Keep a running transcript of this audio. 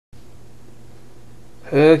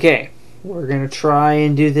Okay, we're gonna try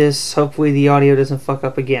and do this. Hopefully the audio doesn't fuck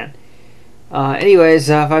up again. Anyways,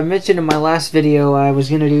 if I mentioned in my last video I was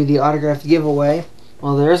gonna do the autographed giveaway.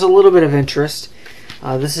 Well, there is a little bit of interest.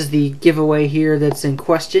 This is the giveaway here that's in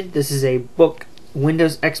question. This is a book,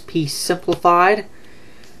 Windows XP Simplified.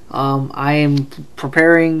 I am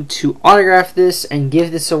preparing to autograph this and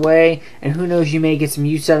give this away, and who knows, you may get some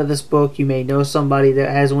use out of this book. You may know somebody that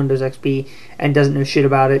has Windows XP and doesn't know shit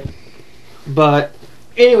about it. But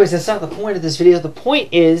anyways, that's not the point of this video. The point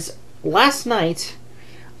is, last night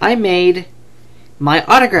I made my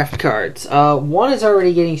autographed cards. One is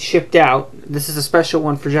already getting shipped out. This is a special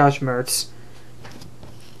one for Josh Mertz.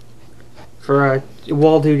 For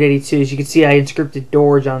Wall Dude 82. As you can see, I inscripted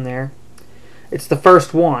George on there. It's the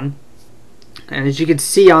first one, and as you can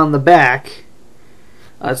see on the back,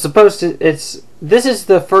 this is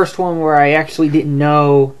the first one where I actually didn't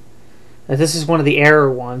know that this is one of the error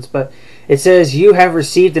ones, but it says you have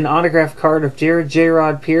received an autograph card of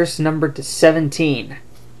JROD Pierce numbered to 17.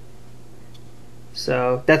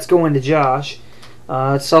 So that's going to Josh.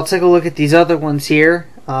 So I'll take a look at these other ones here.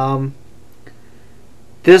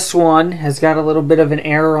 This one has got a little bit of an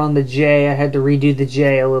error on the J. I had to redo the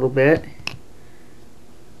J a little bit.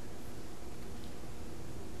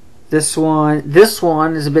 This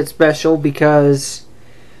one is a bit special because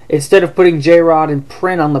instead of putting JROD in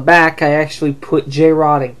print on the back, I actually put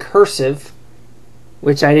JROD in cursive,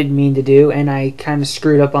 which I didn't mean to do, and I kind of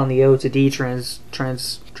screwed up on the O to D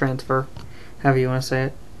transfer, however you want to say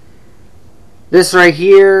it. This right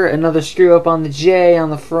here, another screw up on the J on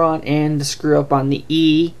the front, and the screw up on the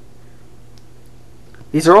E.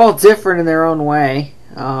 These are all different in their own way.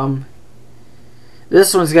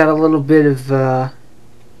 This one's got a little bit of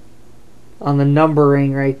on the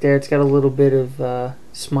numbering right there, it's got a little bit of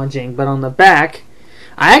smudging, but on the back,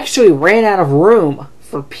 I actually ran out of room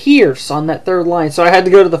for Pierce on that third line, so I had to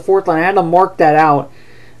go to the fourth line. I had to mark that out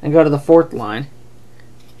and go to the fourth line.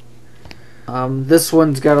 This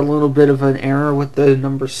one's got a little bit of an error with the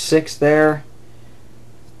number 6 there.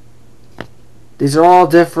 These are all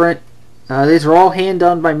different. These are all hand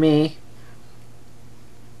done by me.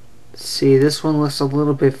 Let's see, this one looks a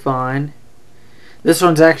little bit fine. This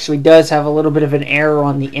one actually does have a little bit of an error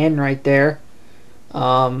on the N right there.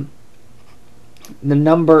 The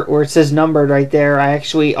number, where it says numbered right there, I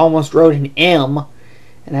actually almost wrote an M,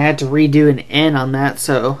 and I had to redo an N on that,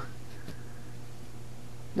 so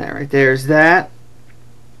that right there is that.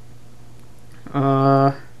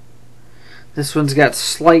 This one's got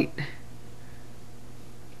slight,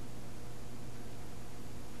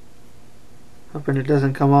 hoping it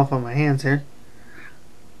doesn't come off on my hands here.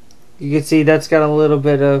 You can see that's got a little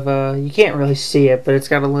bit of, you can't really see it, but it's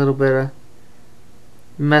got a little bit of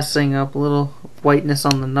messing up, a little whiteness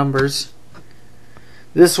on the numbers.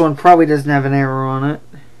 This one probably doesn't have an error on it.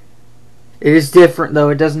 It is different, though.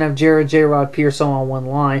 It doesn't have JROD Pierce on one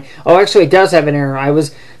line. Oh, actually, it does have an error. I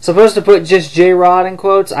was supposed to put just JROD in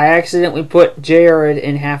quotes. I accidentally put JROD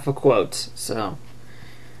in half a quote. So,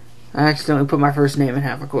 I accidentally put my first name in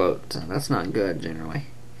half a quote. So that's not good, generally.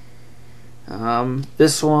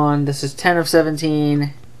 This one, this is 10 of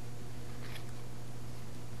 17.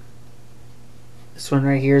 This one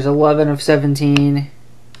right here is 11 of 17.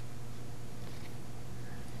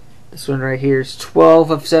 This one right here is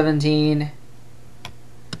 12 of 17.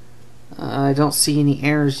 I don't see any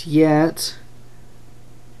errors yet.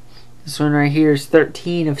 This one right here is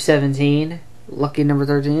 13 of 17. Lucky number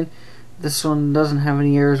 13. This one doesn't have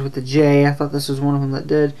any errors with the J. I thought this was one of them that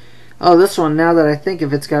did. Oh, this one, now that I think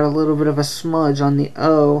of it, it's got a little bit of a smudge on the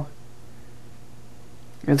O.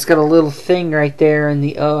 It's got a little thing right there in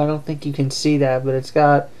the O. I don't think you can see that, but it's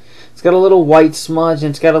got a little white smudge, and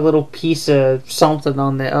it's got a little piece of something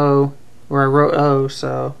on the O where I wrote O,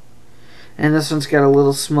 so. And this one's got a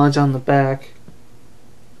little smudge on the back.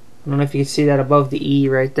 I don't know if you can see that above the E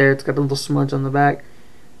right there. It's got a little smudge on the back.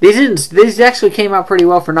 These actually came out pretty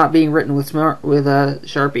well for not being written with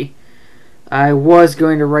Sharpie. I was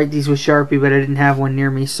going to write these with Sharpie, but I didn't have one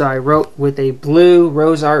near me, so I wrote with a blue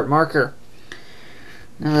Rose Art marker.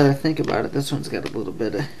 Now that I think about it, this one's got a little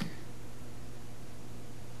bit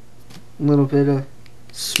of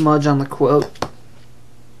smudge on the quote.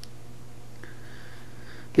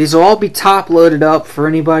 These will all be top loaded up for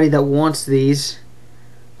anybody that wants these.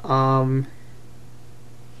 So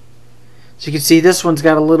you can see this one's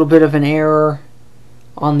got a little bit of an error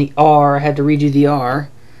on the R. I had to redo the R.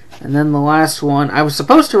 And then the last one, I was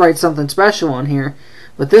supposed to write something special on here,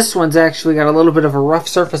 but this one's actually got a little bit of a rough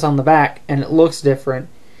surface on the back, and it looks different.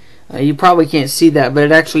 You probably can't see that, but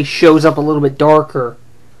it actually shows up a little bit darker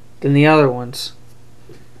than the other ones,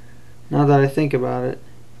 now that I think about it.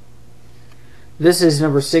 This is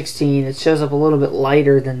number 16. It shows up a little bit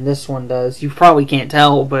lighter than this one does. You probably can't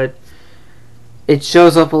tell, but it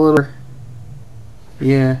shows up a little.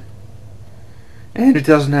 Yeah. And it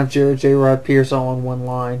doesn't have J-Rod Pierce all in one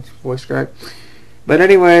line. Voice crack. But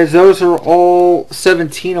anyways, those are all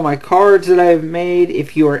 17 of my cards that I have made.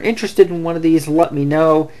 If you are interested in one of these, let me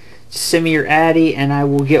know. Just send me your Addy and I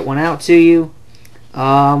will get one out to you.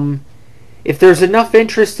 If there's enough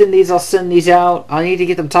interest in these, I'll send these out. I need to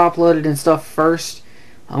get them top loaded and stuff first.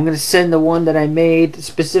 I'm going to send the one that I made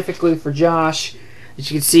specifically for Josh. As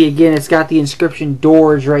you can see, again, it's got the inscription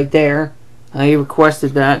Doors right there. He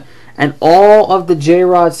requested that. And all of the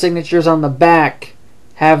J-Rod signatures on the back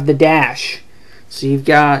have the dash. So you've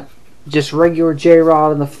got just regular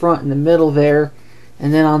J-Rod in the front and the middle there.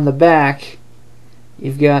 And then on the back,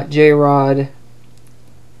 you've got J-Rod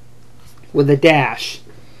with a dash.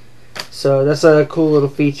 So that's a cool little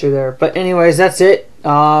feature there. But anyways, that's it.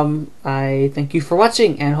 I thank you for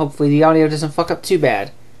watching, and hopefully the audio doesn't fuck up too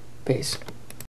bad. Peace.